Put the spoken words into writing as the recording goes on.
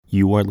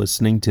You are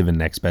listening to the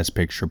Next Best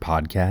Picture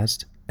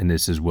podcast, and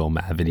this is Will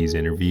Mavity's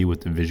interview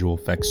with the visual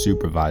effects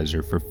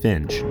supervisor for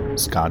Finch,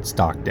 Scott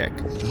Stockdick.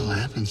 It all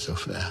happened so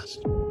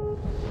fast.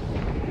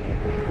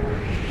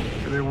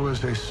 There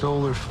was a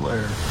solar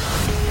flare.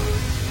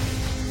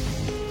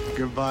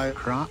 Goodbye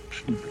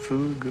crops and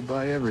food,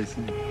 goodbye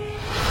everything.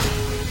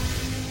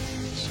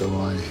 So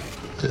I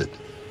did.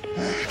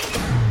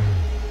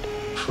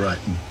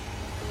 Frightened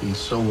and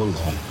so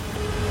alone.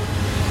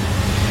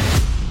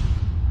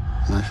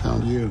 And I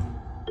found you.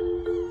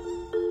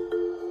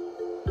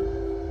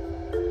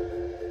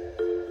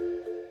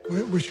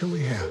 What shall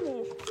we have?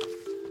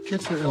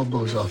 Get your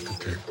elbows off the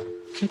table.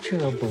 Get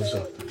your elbows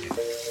off the table.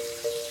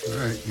 All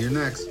right, you're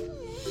next.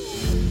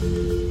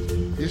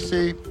 You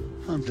see,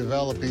 I'm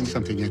developing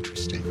something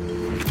interesting.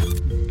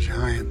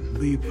 Giant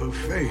leap of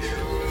faith.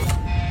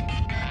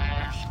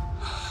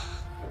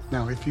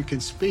 Now, if you can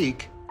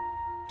speak,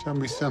 tell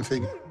me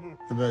something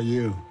about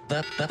you.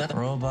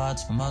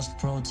 Robots must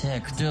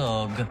protect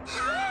dog.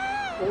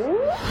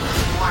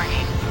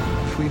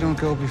 If we don't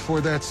go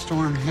before that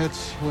storm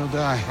hits, we'll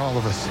die, all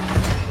of us.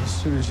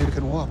 As soon as you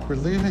can walk, we're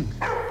leaving.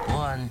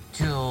 1,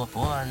 2,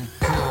 1,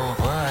 2,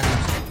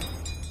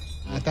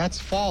 1. That's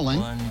falling.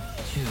 1, 2.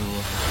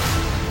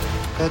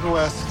 Head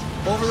west,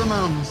 over the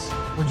mountains.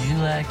 Would you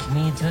like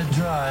me to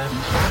drive?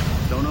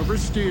 Don't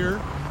oversteer.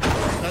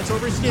 That's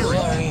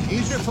oversteering. Sorry.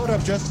 Ease your foot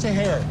up just a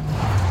hair.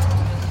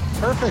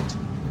 Perfect.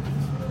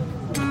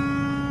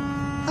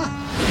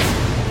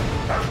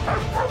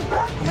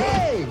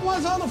 Hey,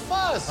 what's all the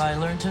fuss? I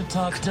learned to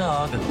talk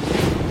dog.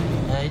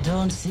 I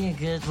don't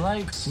think it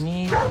likes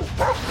me. Come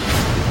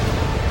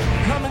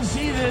and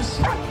see this.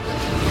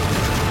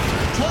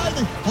 Tie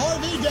the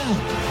RV down.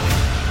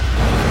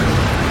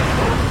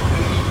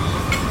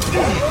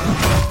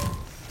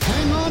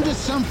 Hang on to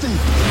something.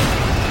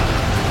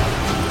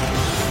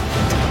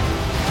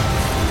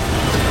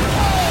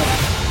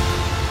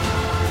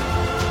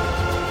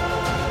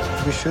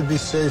 We should be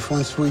safe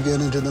once we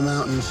get into the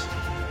mountains.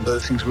 Other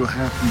things will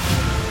happen,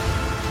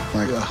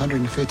 like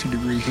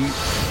 150-degree heat,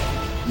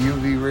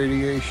 UV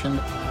radiation,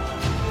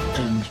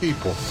 and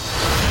people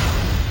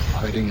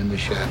hiding in the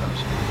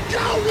shadows.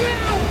 Go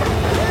now!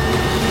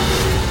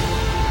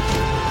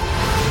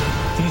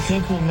 Do you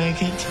think we'll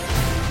make it?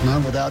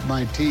 Not without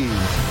my team.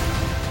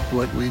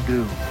 What we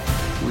do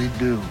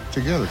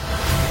together.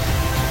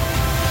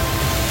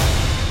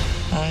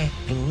 I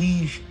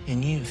believe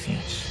in you,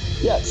 Finch.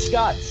 Yeah,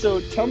 Scott, so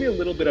tell me a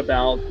little bit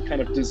about kind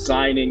of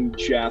designing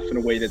Jeff in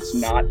a way that's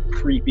not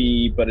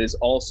creepy, but is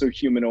also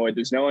humanoid.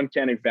 There's no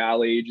uncanny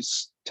valley.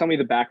 Just tell me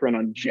the background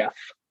on Jeff.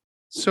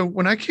 So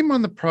when I came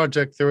on the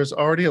project, there was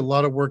already a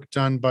lot of work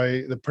done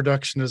by the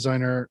production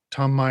designer,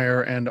 Tom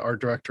Meyer, and our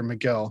director,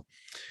 Miguel.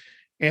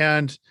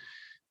 And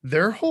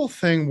their whole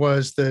thing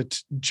was that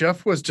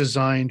Jeff was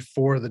designed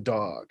for the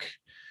dog.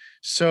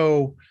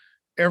 So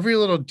every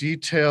little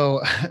detail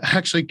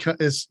actually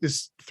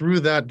is through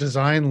that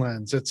design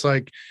lens. It's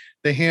like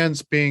the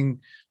hands being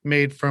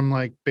made from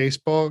like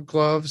baseball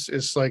gloves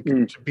is like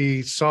to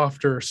be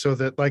softer so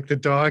that like the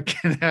dog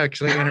can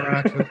actually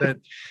interact with it.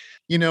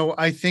 You know,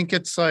 I think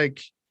it's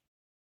like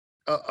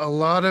a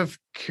lot of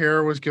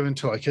care was given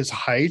to like his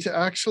height,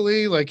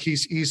 actually. Like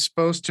he's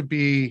supposed to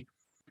be,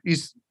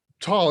 he's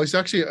tall. He's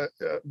actually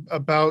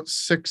about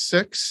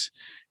 6'6".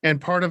 And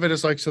part of it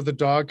is like, so the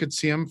dog could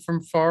see him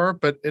from far,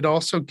 but it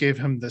also gave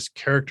him this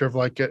character of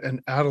like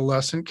an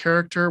adolescent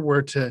character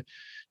where to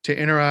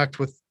interact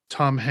with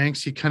Tom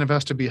Hanks, he kind of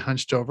has to be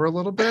hunched over a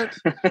little bit,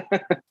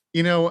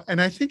 you know?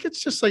 And I think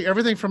it's just like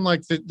everything from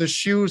like the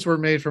shoes were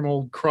made from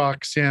old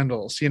Croc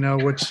sandals, you know,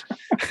 which,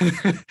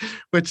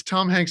 which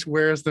Tom Hanks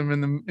wears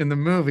them in the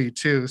movie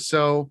too.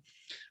 So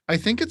I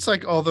think it's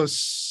like all those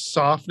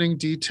softening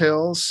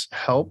details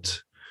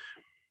helped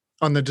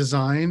on the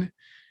design.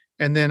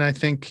 And then I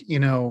think, you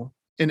know,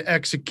 in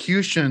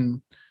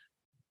execution,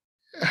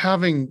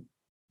 having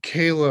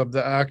Caleb,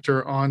 the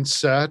actor, on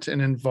set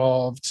and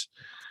involved,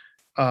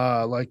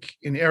 like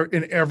in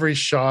every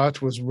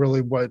shot was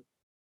really what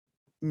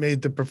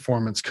made the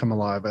performance come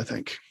alive, I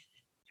think.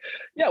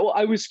 Yeah, well,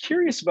 I was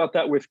curious about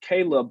that with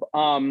Caleb.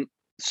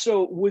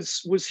 So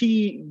was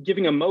he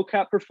giving a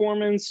mocap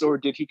performance, or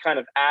did he kind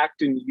of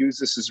act and use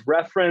this as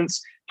reference?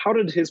 How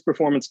did his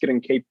performance get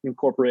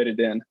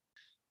incorporated in?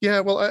 Yeah,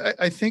 well,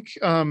 I think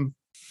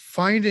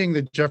finding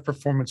the Jeff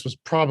performance was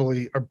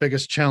probably our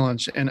biggest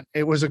challenge. And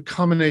it was a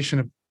combination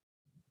of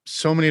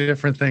so many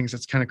different things.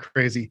 It's kind of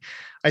crazy.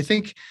 I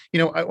think, you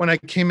know, when I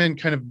came in,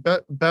 kind of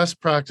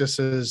best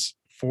practices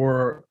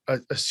for a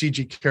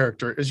CG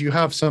character is you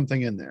have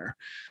something in there.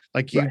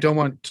 Like you don't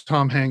want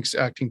Tom Hanks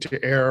acting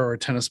to air or a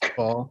tennis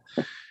ball.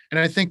 And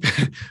I think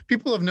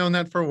people have known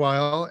that for a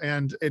while,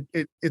 and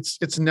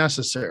it's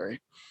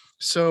necessary.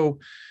 So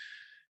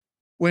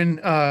when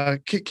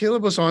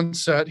Caleb was on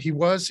set, he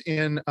was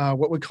in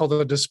what we call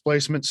the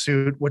displacement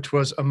suit, which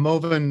was a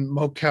Moven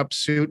mocap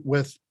suit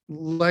with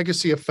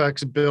legacy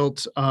effects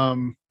built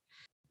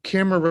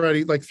camera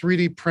ready, like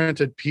 3D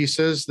printed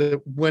pieces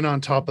that went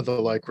on top of the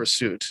Lycra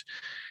suit.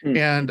 Mm.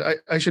 And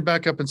I should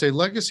back up and say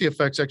Legacy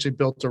Effects actually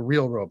built a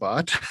real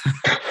robot.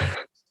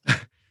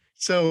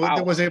 So Wow.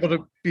 it was able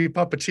to be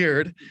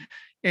puppeteered.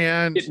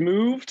 And It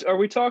moved. Are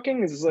we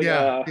talking? Is this like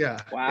yeah.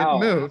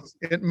 Wow.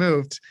 It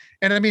moved.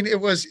 And I mean, it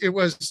was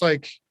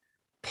like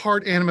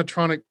part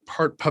animatronic,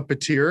 part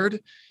puppeteered.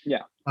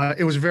 Yeah.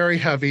 It was very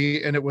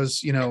heavy, and it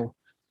was,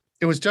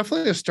 it was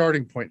definitely a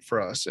starting point for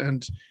us.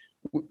 And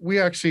we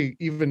actually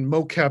even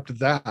mocapped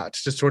that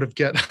to sort of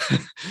get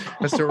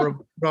a sort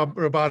of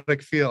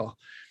robotic feel.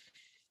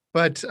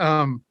 But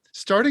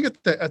starting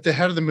at the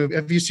head of the movie,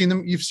 have you seen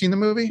them? You've seen the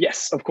movie?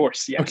 Yes, of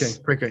course. Yes.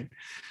 Okay, great.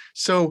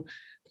 So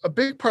a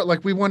big part,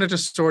 like we wanted to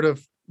sort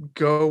of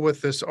go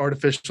with this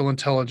artificial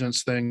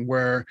intelligence thing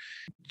where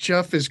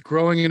Jeff is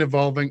growing and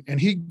evolving,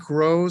 and he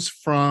grows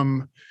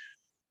from,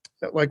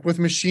 like with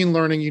machine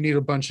learning, you need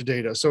a bunch of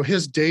data. So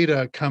his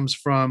data comes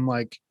from,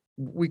 like,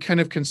 we kind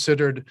of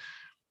considered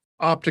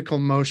optical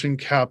motion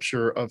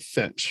capture of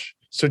Finch.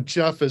 So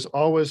Jeff is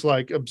always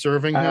like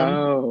observing him.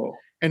 Oh.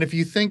 And if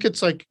you think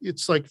it's like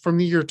from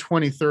the year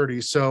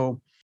 2030,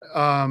 so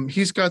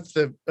he's got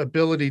the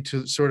ability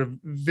to sort of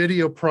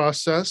video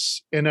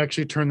process and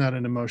actually turn that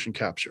into motion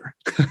capture.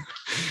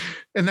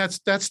 And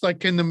that's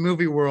like in the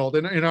movie world,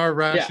 in our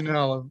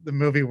rationale of the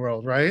movie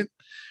world, right?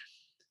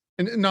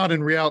 And not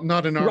in our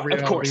reality.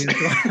 Of course.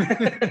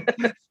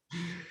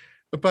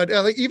 But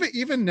like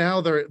even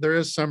now there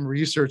is some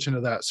research into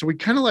that. So we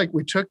kind of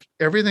we took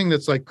everything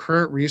that's like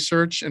current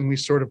research and we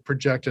sort of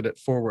projected it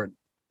forward.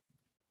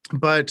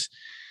 But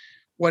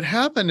what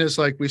happened is,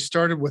 like, we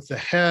started with the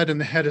head,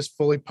 and the head is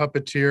fully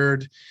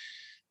puppeteered.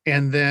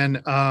 And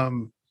then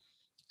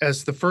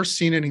as the first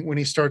scene, when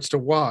he starts to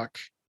walk,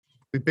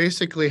 we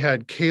basically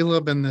had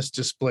Caleb in this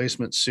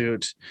displacement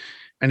suit,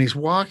 and he's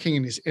walking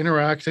and he's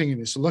interacting and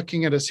he's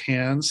looking at his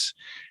hands.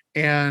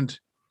 And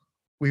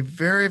we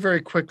very,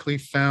 very quickly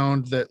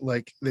found that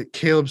that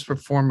Caleb's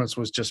performance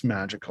was just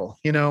magical,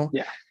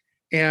 Yeah.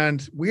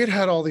 And we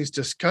had all these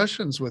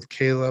discussions with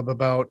Caleb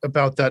about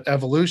that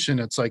evolution.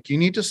 It's like, you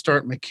need to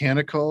start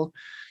mechanical.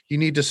 You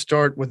need to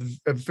start with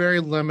a very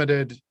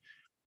limited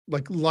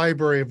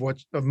library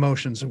of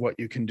motions of what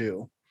you can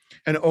do.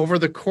 And over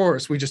the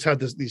course, we just had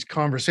these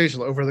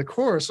conversations. Over the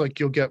course,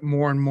 you'll get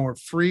more and more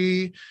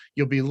free.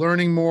 You'll be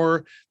learning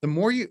more. The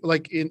more you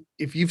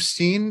if you've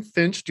seen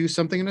Finch do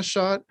something in a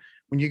shot,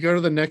 when you go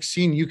to the next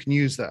scene, you can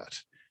use that.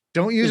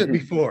 Don't use it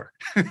before.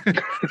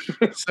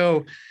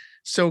 So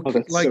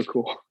that's so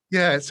cool.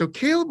 Yeah. So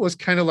Caleb was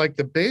kind of like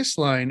the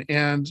baseline.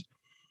 And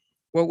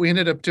what we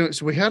ended up doing,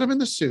 so we had him in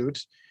the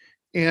suit,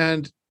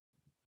 and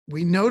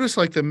we noticed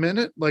the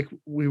minute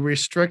we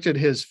restricted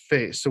his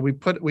face. So we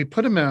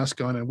put a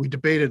mask on, and we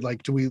debated,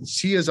 do we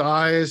see his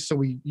eyes? So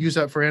we use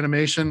that for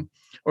animation,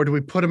 or do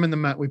we put him in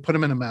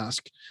a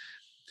mask?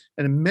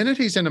 And the minute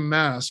he's in a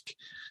mask,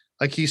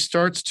 he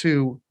starts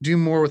to do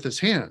more with his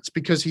hands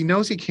because he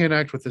knows he can't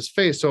act with his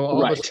face. So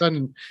all of a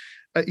sudden,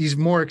 he's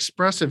more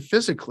expressive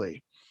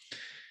physically.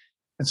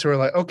 And so we're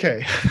like,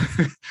 okay,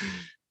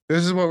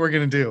 this is what we're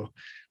going to do.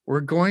 We're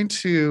going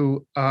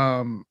to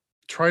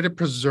try to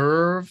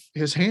preserve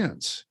his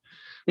hands.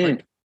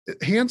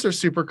 Hands are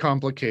super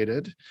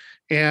complicated.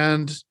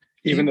 And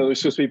even though they're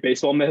supposed to be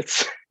baseball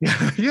mitts.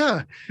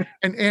 Yeah.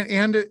 And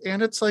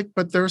it's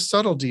but there's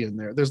subtlety in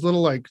there. There's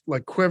little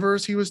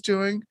quivers he was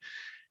doing.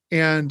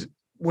 And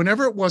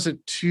whenever it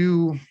wasn't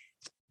too,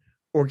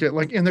 or get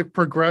in the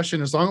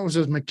progression, as long as it was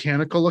just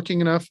mechanical looking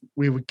enough,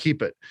 we would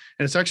keep it.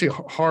 And it's actually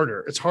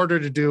harder. It's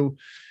harder to do,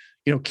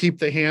 keep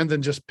the hand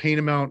than just paint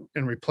them out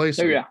and replace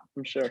them. Oh yeah,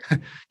 I'm sure.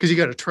 Because you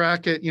got to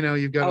track it,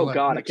 you've got to. Oh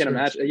God, I can't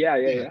imagine.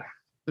 Yeah.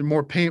 And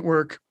more paint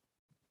work.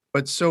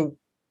 But so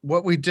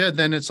what we did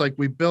then, it's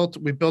we built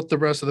the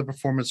rest of the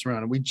performance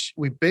around it.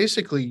 We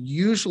basically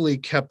usually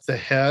kept the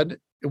head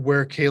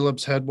where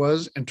Caleb's head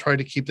was and tried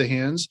to keep the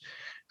hands.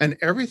 And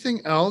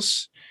everything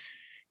else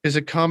is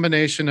a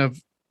combination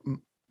of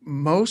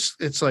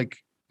mostly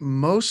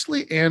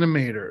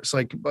animators,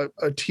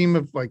 a team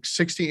of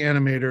 60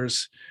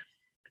 animators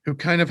who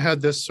kind of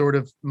had this sort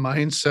of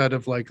mindset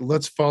of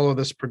let's follow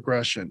this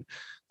progression.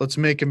 Let's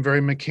make him very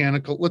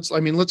mechanical.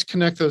 Let's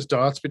connect those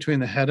dots between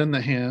the head and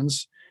the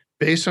hands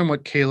based on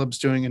what Caleb's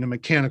doing in a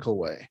mechanical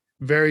way.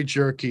 Very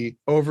jerky,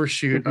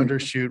 overshoot,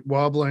 undershoot,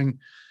 wobbling.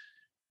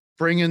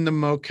 Bring in the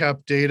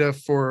mocap data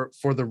for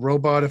the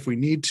robot if we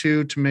need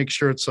to make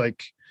sure it's the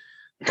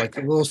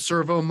little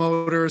servo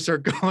motors are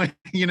going,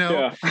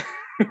 Yeah.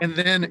 and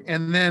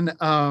then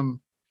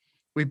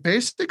we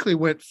basically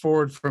went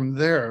forward from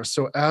there.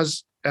 So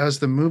as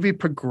the movie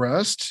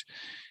progressed,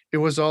 it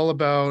was all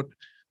about,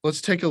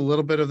 let's take a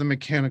little bit of the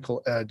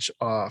mechanical edge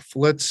off.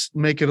 Let's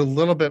make it a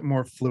little bit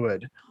more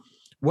fluid.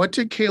 What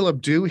did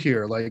Caleb do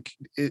here?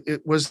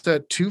 It was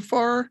that too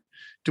far?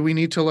 Do we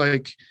need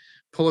to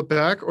pull it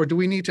back, or do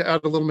we need to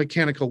add a little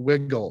mechanical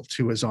wiggle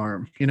to his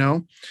arm,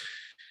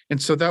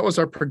 And so that was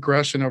our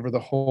progression over the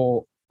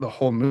whole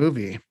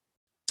movie.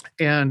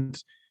 And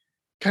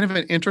kind of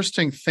an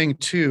interesting thing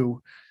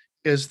too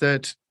is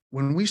that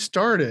when we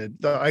started,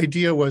 the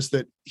idea was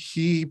that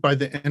he, by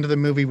the end of the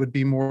movie, would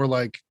be more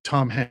like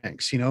Tom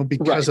Hanks,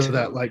 because Right. of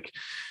that,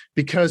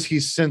 because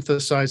he's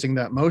synthesizing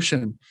that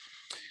motion.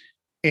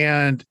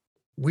 And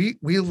we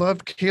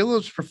loved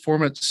Caleb's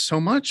performance so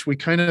much. We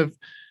kind of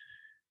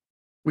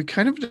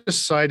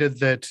decided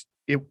that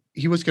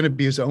he was going to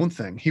be his own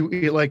thing. He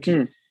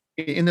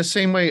in the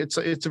same way,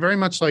 it's very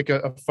much like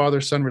a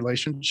father-son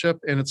relationship.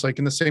 And it's like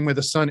in the same way,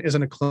 the son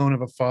isn't a clone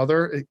of a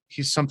father.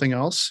 He's something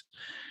else.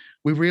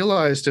 We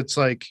realized it's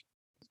like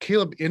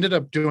Caleb ended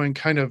up doing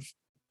kind of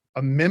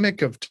a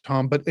mimic of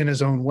Tom, but in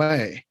his own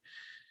way.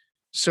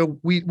 So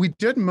we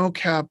did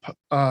mocap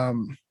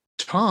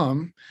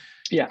Tom.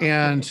 Yeah.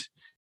 And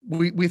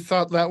we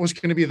thought that was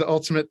going to be the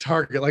ultimate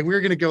target. Like we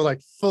were going to go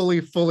like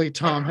fully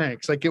Tom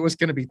Hanks. Like it was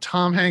going to be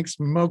Tom Hanks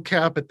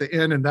mocap at the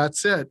end, and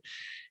that's it.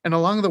 And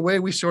along the way,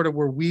 we sort of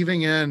were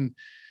weaving in,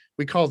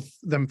 we called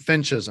them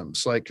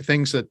Finchisms, like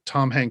things that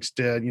Tom Hanks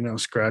did,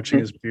 scratching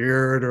his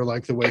beard or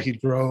like the way he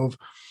drove.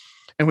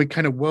 And we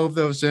kind of wove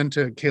those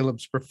into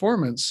Caleb's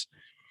performance.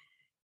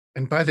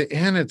 And by the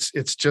end,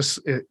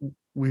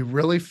 we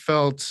really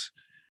felt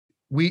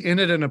we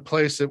ended in a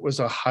place that was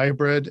a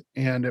hybrid,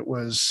 and it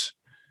was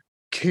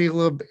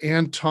Caleb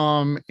and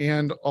Tom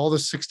and all the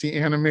 60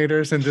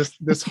 animators and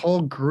this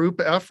whole group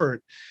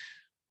effort.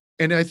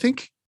 And I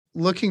think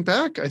looking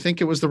back, I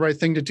think it was the right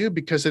thing to do,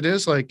 because it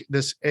is like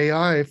this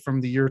AI from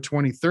the year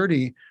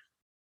 2030,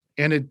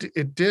 and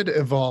it did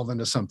evolve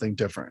into something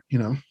different,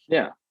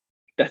 Yeah,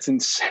 that's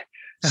insane.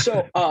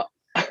 So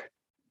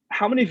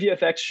how many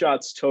VFX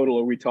shots total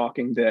are we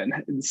talking then,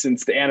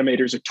 since the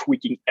animators are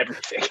tweaking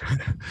everything?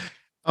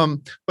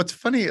 What's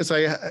funny is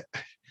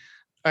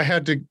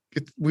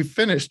we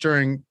finished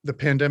during the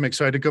pandemic,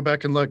 so I had to go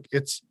back and look.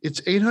 It's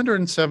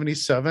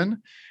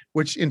 877,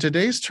 which in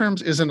today's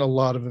terms isn't a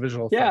lot of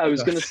visual effects. Yeah, I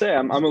was going to say,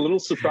 I'm a little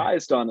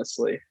surprised,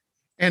 honestly.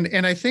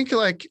 And I think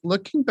like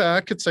looking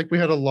back, it's like we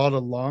had a lot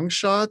of long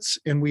shots,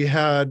 and we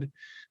had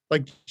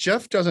like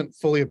Jeff doesn't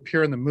fully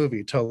appear in the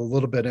movie till a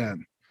little bit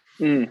in.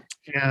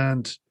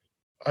 And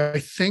I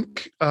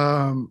think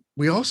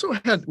we also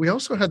had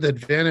the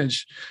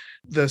advantage,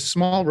 the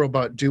small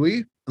robot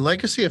Dewey.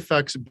 Legacy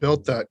Effects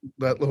built that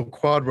little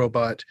quad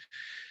robot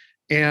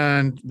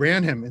and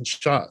ran him in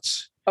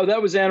shots. Oh,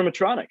 that was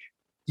animatronic.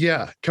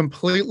 Yeah,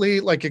 completely,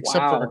 like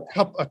except for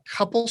a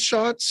couple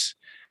shots,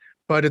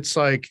 but it's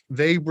like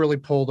they really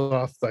pulled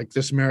off like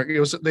this.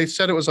 They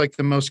said it was like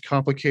the most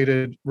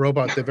complicated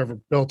robot they've ever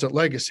built at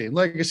Legacy. And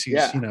Legacy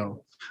is,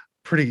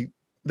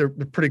 they're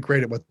pretty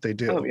great at what they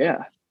do. Oh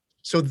yeah.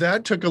 So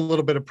that took a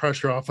little bit of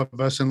pressure off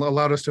of us and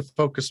allowed us to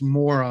focus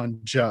more on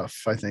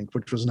Jeff, I think,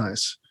 which was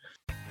nice.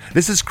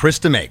 This is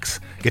Krista Makes,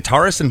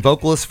 guitarist and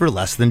vocalist for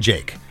Less Than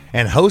Jake,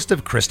 and host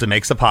of Krista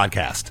Makes a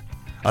Podcast,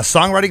 a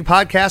songwriting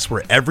podcast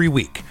where every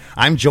week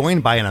I'm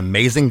joined by an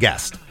amazing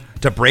guest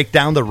to break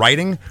down the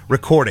writing,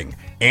 recording,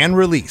 and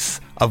release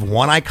of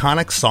one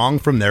iconic song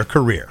from their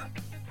career.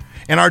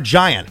 In our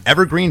giant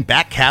evergreen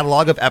back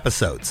catalog of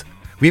episodes,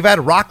 we've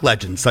had rock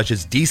legends such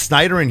as Dee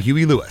Snider and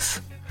Huey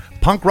Lewis,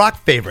 punk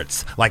rock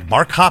favorites like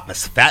Mark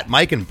Hoppus, Fat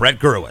Mike, and Brett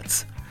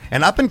Gurewitz,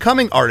 and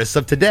up-and-coming artists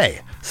of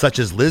today such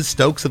as Liz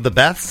Stokes of the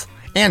Beths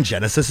and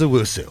Genesis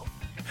Owusu.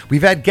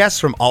 We've had guests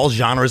from all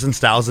genres and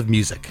styles of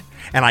music,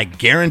 and I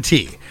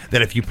guarantee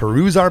that if you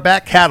peruse our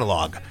back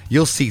catalog,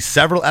 you'll see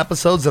several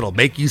episodes that'll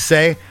make you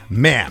say,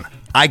 man,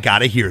 I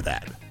gotta hear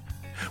that.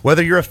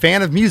 Whether you're a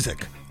fan of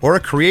music or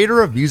a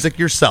creator of music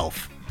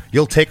yourself,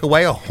 you'll take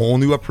away a whole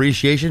new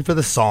appreciation for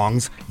the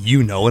songs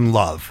you know and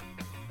love.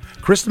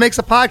 Krista Makes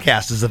a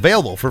Podcast is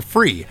available for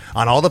free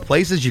on all the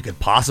places you could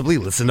possibly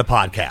listen to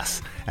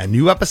podcasts, and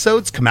new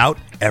episodes come out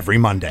every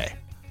Monday.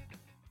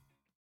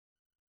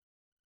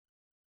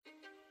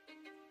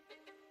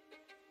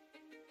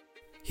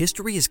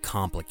 History is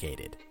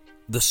complicated.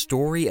 The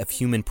story of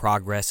human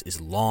progress is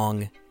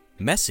long,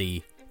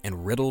 messy,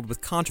 and riddled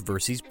with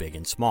controversies big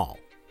and small.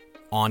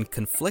 On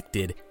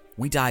Conflicted,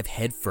 we dive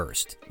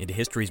headfirst into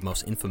history's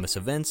most infamous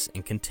events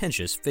and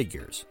contentious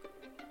figures.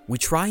 We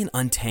try and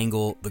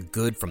untangle the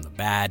good from the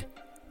bad,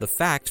 the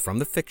fact from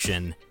the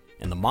fiction,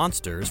 and the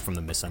monsters from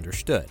the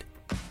misunderstood.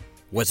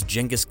 Was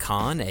Genghis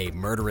Khan a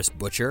murderous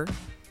butcher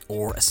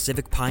or a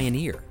civic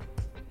pioneer?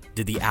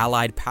 Did the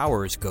Allied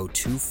powers go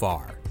too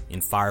far in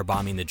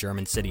firebombing the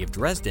German city of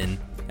Dresden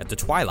at the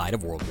twilight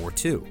of World War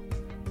II?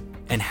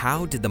 And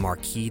how did the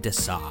Marquis de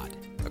Sade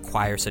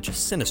acquire such a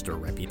sinister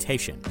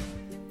reputation?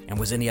 And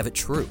was any of it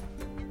true?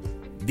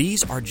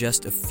 These are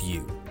just a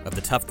few of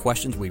the tough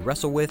questions we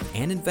wrestle with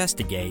and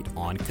investigate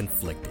on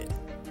Conflicted.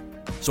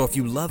 So if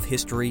you love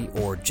history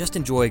or just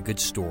enjoy a good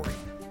story,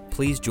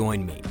 please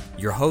join me,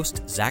 your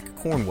host, Zach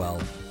Cornwell,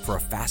 for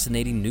a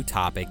fascinating new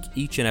topic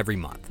each and every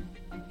month.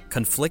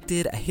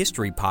 Conflicted, a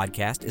history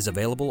podcast, is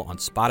available on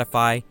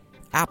Spotify,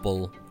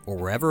 Apple, or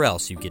wherever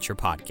else you get your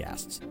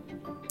podcasts.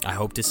 I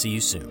hope to see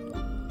you soon.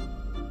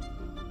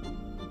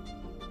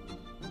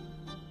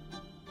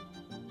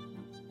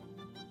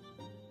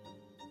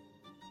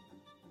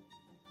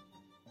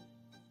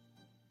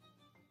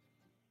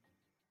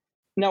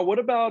 Now, what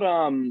about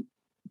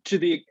to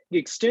the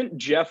extent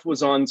Jeff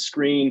was on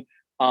screen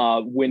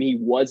when he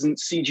wasn't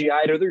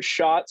CGI'd, are there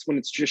shots when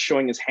it's just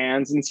showing his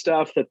hands and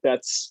stuff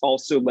that's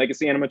also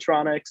legacy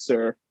animatronics?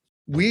 Or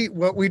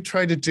what we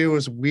tried to do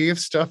is weave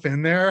stuff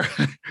in there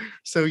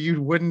so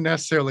you wouldn't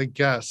necessarily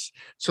guess.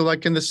 So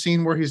like in the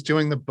scene where he's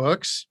doing the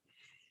books,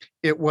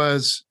 there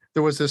was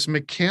this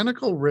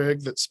mechanical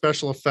rig that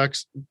special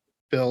effects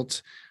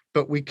built,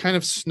 but we kind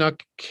of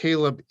snuck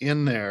Caleb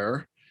in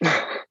there,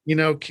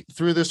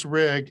 through this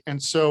rig.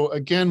 And so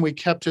again, we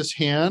kept his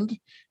hand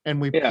and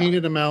we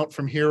painted him out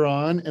from here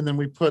on, and then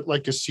we put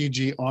like a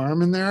CG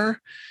arm in there.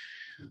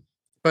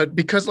 But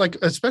because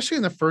especially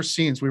in the first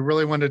scenes, we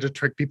really wanted to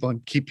trick people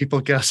and keep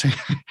people guessing.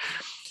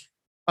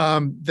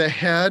 The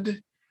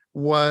head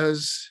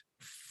was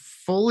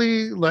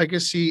fully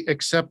legacy,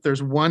 except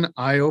there's one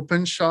eye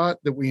open shot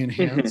that we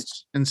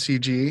enhanced in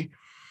CG.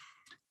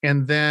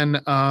 And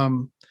then,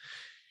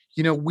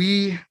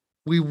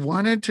 we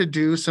wanted to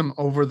do some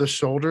over the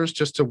shoulders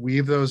just to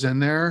weave those in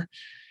there.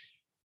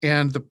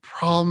 And the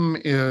problem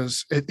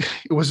is it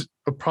was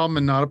a problem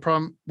and not a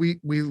problem. We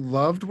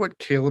loved what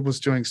Caleb was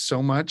doing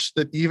so much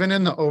that even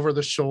in the over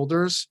the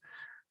shoulders,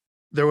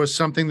 there was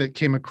something that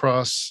came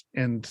across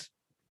and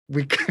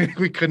we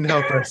couldn't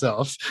help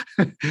ourselves.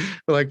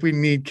 Like, we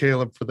need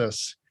Caleb for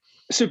this.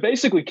 So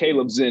basically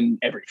Caleb's in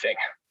everything,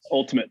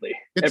 ultimately.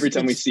 Every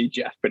time we see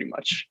Jeff, pretty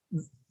much.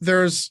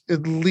 There's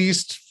at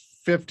least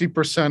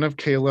 50% of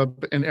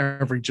Caleb in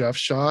every Jeff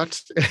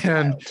shot,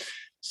 and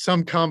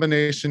some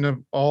combination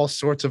of all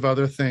sorts of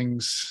other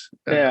things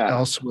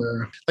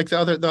elsewhere. Like the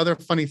other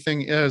funny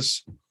thing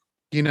is,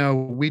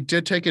 we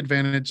did take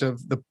advantage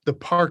of the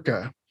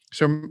parka.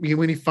 So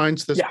when he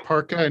finds this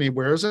parka and he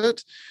wears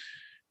it,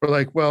 we're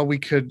like, well, we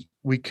could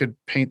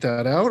paint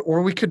that out,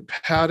 or we could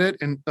pad it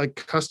and like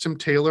custom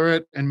tailor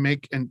it and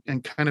make and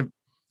kind of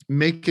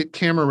make it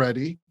camera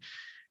ready.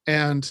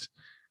 And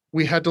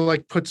we had to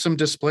like put some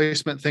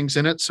displacement things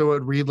in it so it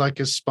would read like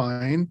his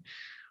spine.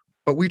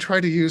 But we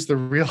try to use the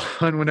real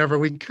one whenever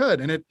we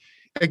could. And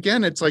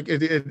it's like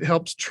it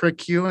helps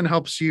trick you and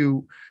helps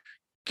you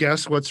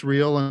guess what's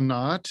real and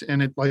not.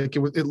 And it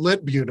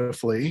lit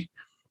beautifully.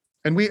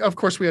 And we had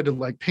to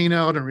like paint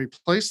out and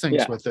replace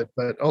things with it.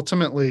 But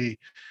ultimately,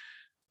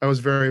 I was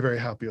very, very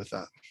happy with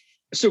that.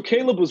 So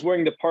Caleb was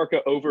wearing the parka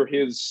over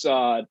his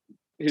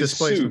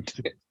displacement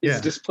suit.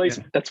 His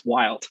displacement. Yeah. That's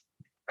wild.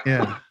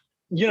 Yeah.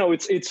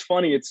 It's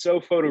funny. It's so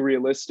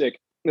photorealistic.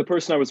 The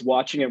person I was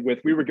watching it with,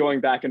 we were going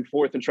back and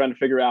forth and trying to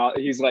figure out.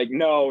 He's like,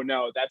 no,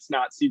 that's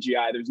not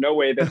CGI. There's no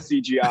way that's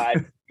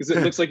CGI, because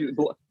it looks like.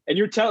 And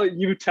you're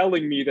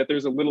telling me that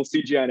there's a little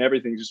CGI and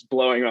everything, just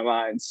blowing my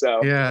mind.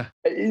 So yeah.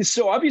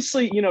 So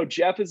obviously,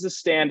 Jeff is a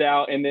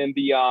standout, and then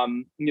the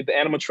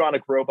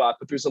animatronic robot.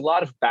 But there's a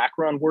lot of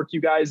background work you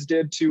guys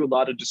did too. A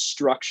lot of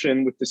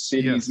destruction with the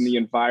cities and the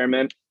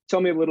environment. Tell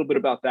me a little bit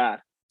about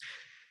that.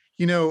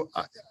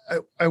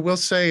 I will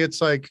say it's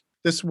like,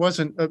 this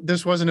wasn't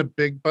a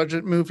big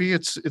budget movie.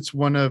 It's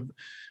one of,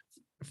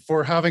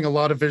 for having a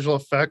lot of visual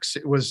effects,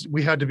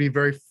 we had to be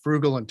very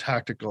frugal and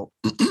tactical.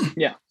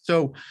 Yeah.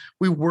 So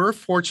we were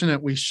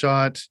fortunate. We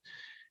shot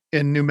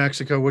in New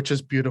Mexico, which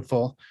is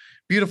beautiful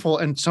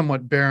and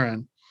somewhat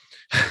barren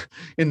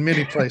in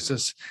many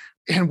places.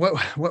 And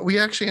what we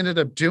actually ended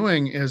up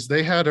doing is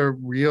they had a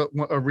real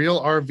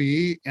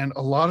RV, and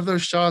a lot of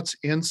those shots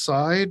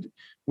inside,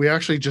 we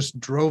actually just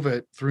drove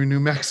it through New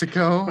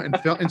Mexico and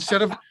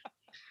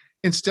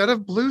instead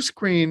of blue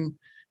screen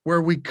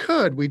where we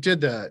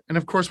did that. And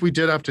of course we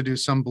did have to do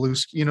some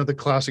the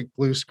classic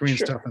blue screen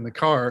stuff in the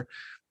car,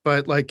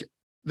 but like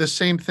the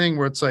same thing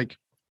where it's like,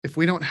 if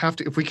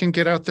we can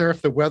get out there,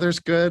 if the weather's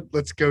good,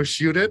 let's go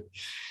shoot it.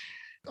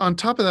 On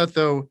top of that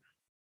though,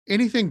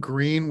 anything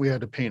green we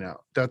had to paint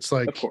out. That's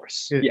like, of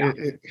course,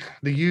 the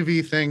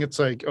UV thing. It's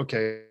like,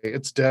 okay,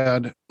 it's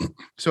dead.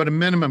 So at a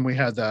minimum we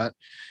had that.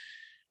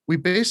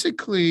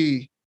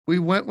 We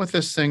went with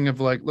this thing of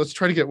like, let's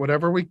try to get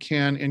whatever we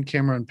can in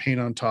camera and paint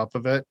on top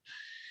of it.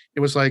 It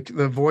was like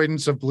the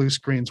avoidance of blue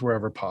screens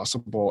wherever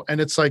possible.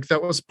 And it's like,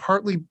 that was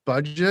partly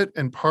budget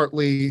and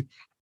partly,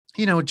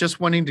 just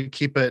wanting to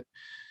keep it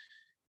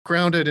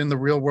grounded in the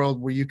real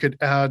world where you could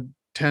add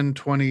 10,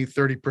 20,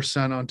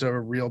 30% onto a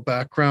real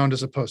background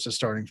as opposed to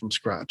starting from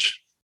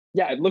scratch.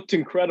 Yeah, it looked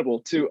incredible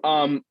too.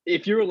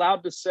 If you're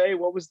allowed to say,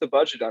 what was the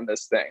budget on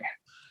this thing?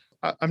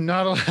 I'm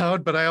not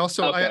allowed, but I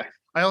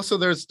also,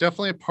 there's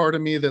definitely a part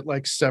of me that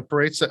like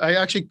separates it. I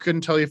actually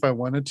couldn't tell you if I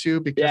wanted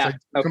to, because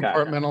I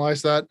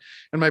compartmentalize that.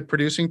 And my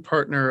producing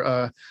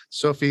partner,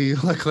 Sophie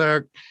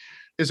Leclerc,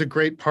 is a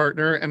great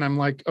partner. And I'm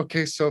like,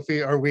 okay,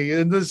 Sophie, are we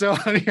in the zone?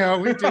 How are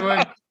we doing?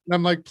 And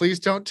I'm like, please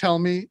don't tell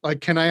me.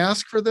 Like, can I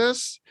ask for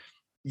this?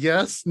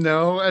 Yes,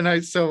 no. And I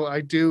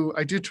do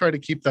try to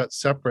keep that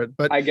separate.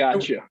 But I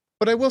got you.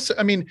 But I will say,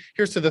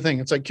 here's the thing.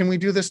 It's like, can we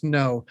do this?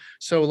 No.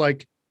 So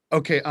like,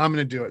 okay, I'm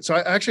going to do it. So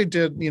I actually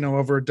did,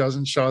 over a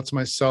dozen shots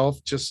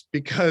myself, just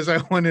because I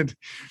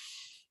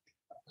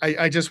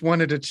just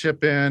wanted to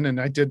chip in,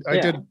 and I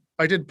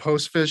did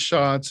post-fish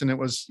shots, and it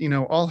was,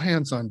 all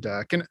hands on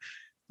deck. And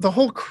the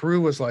whole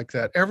crew was like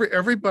that.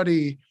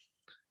 Everybody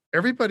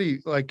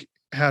like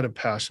had a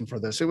passion for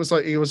this. It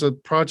was a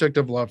project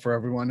of love for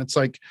everyone. It's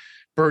like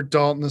Burt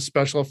Dalton, the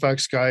special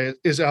effects guy,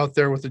 is out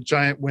there with a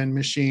giant wind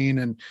machine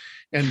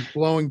and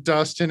blowing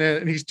dust in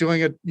it, and he's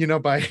doing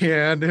it, by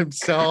hand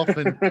himself.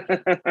 And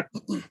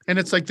and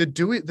it's like the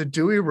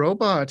Dewey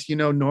robot,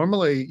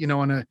 normally,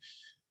 on a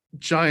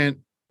giant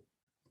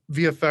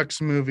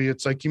VFX movie,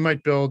 it's like you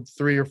might build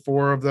 3 or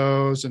 4 of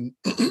those and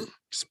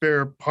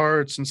spare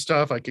parts and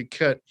stuff like a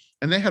kit.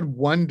 And they had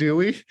one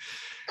Dewey,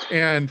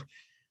 and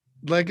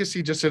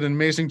Legacy just did an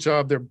amazing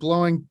job. They're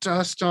blowing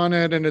dust on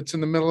it, and it's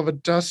in the middle of a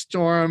dust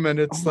storm, and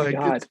it's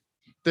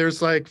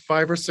there's like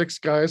 5 or 6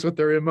 guys with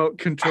their remote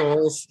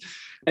controls.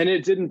 And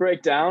it didn't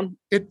break down?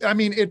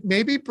 It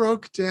maybe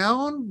broke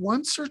down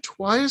once or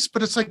twice,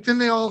 but it's like then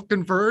they all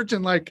converge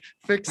and like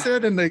fix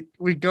it, and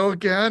we go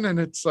again, and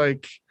it's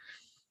like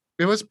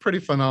it was pretty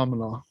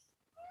phenomenal.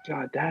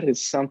 God, that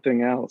is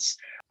something else.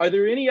 Are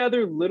there any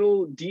other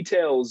little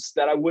details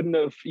that I wouldn't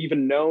have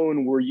even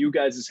known were you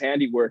guys'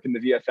 handiwork in the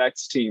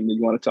VFX team that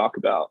you want to talk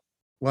about?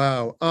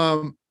 Wow.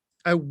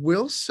 I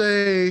will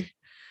say,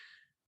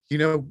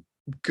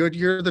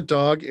 Goodyear the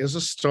dog is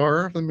a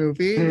star of the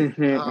movie.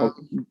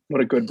 Mm-hmm.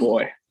 What a good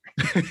boy.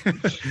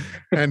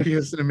 And he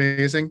is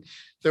amazing.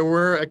 There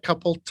were a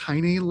couple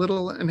tiny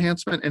little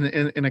enhancement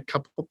in a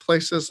couple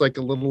places, like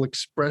a little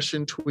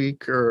expression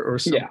tweak or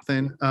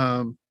something.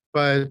 Yeah.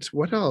 But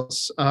what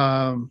else?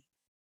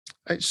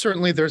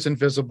 Certainly there's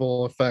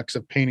invisible effects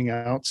of painting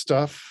out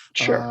stuff.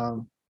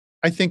 Sure.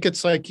 I think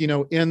it's like,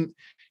 in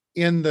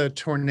the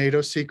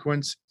tornado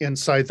sequence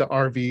inside the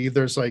RV,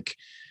 there's like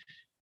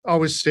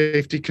always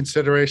safety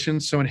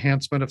considerations. So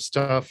enhancement of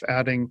stuff,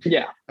 adding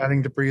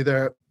debris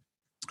there.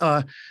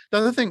 The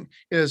other thing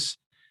is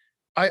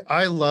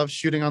I love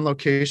shooting on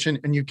location,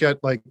 and you get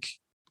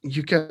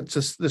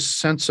this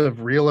sense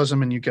of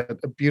realism, and you get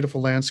a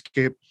beautiful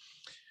landscape.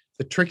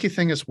 The tricky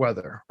thing is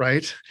weather,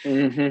 right?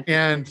 Mm-hmm.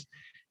 And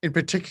in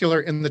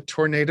particular, in the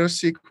tornado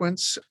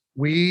sequence,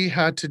 we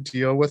had to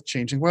deal with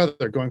changing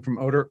weather, going from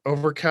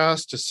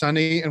overcast to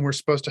sunny, and we're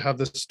supposed to have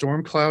this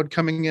storm cloud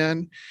coming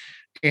in.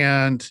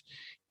 And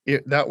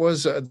that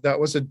was a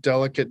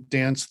delicate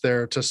dance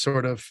there to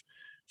sort of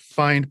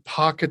find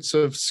pockets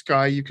of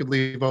sky you could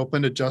leave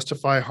open to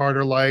justify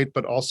harder light,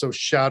 but also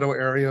shadow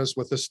areas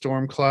with a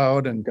storm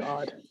cloud. And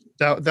God,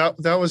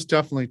 that was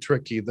definitely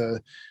tricky.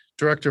 The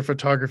director of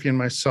photography and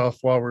myself,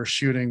 while we're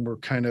shooting, were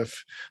kind of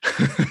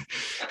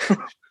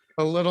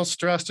a little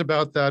stressed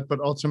about that, but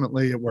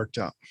ultimately it worked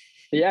out.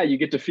 Yeah, you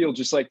get to feel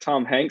just like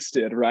Tom Hanks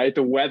did, right?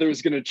 The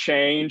weather's going to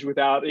change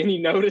without any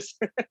notice.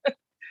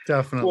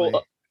 Definitely.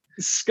 Well,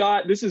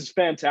 Scott, this is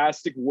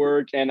fantastic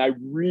work, and I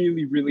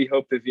really, really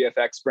hope the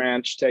VFX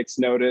branch takes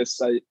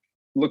notice. I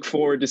look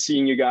forward to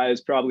seeing you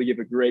guys probably give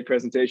a great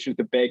presentation at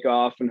the Bake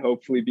Off and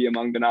hopefully be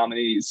among the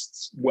nominees.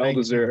 It's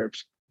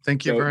well-deserved.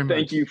 Thank you very much.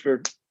 Thank you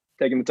for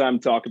taking the time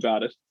to talk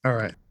about it. All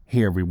right.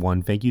 Hey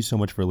everyone, thank you so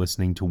much for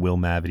listening to Will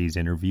Mavity's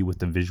interview with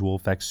the visual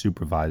effects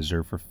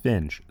supervisor for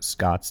Finch,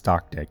 Scott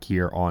Stockdick,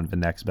 here on the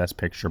Next Best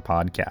Picture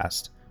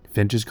podcast.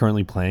 Finch is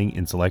currently playing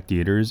in select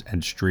theaters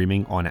and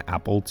streaming on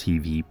Apple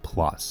TV+.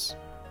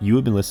 You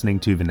have been listening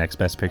to the Next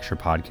Best Picture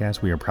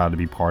podcast. We are proud to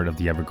be part of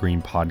the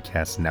Evergreen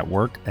Podcast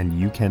Network, and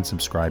you can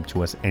subscribe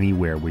to us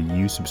anywhere where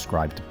you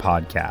subscribe to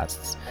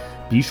podcasts.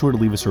 Be sure to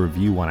leave us a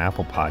review on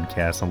Apple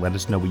Podcasts and let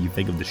us know what you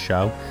think of the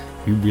show.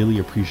 We really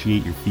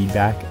appreciate your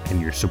feedback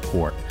and your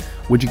support,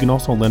 which you can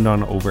also lend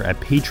on over at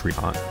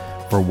Patreon.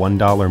 For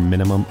 $1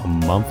 minimum a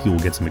month, you will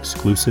get some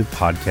exclusive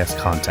podcast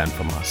content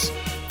from us.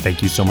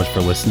 Thank you so much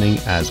for listening.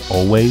 As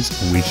always,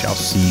 we shall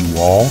see you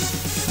all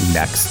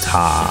next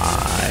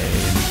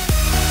time.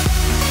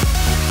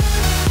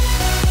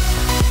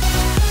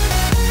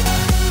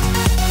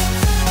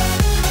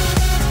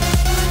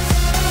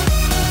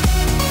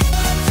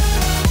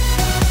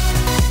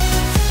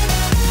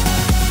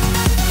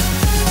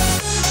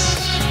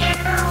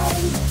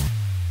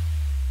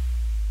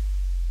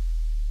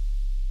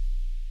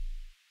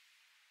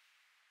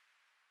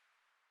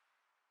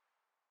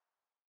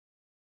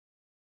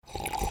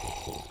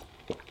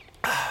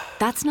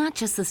 That's not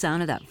just the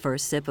sound of that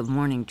first sip of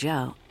Morning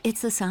Joe.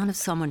 It's the sound of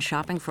someone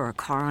shopping for a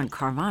car on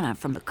Carvana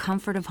from the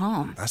comfort of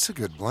home. That's a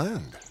good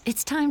blend.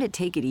 It's time to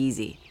take it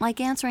easy,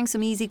 like answering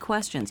some easy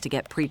questions to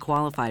get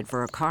pre-qualified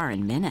for a car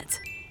in minutes.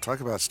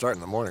 Talk about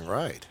starting the morning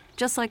right.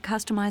 Just like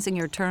customizing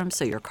your terms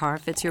so your car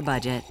fits your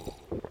budget.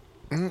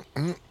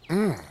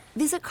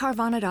 Visit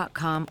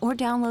Carvana.com or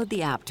download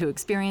the app to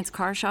experience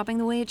car shopping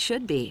the way it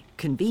should be.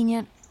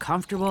 Convenient,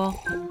 comfortable.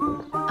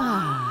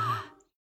 Ah.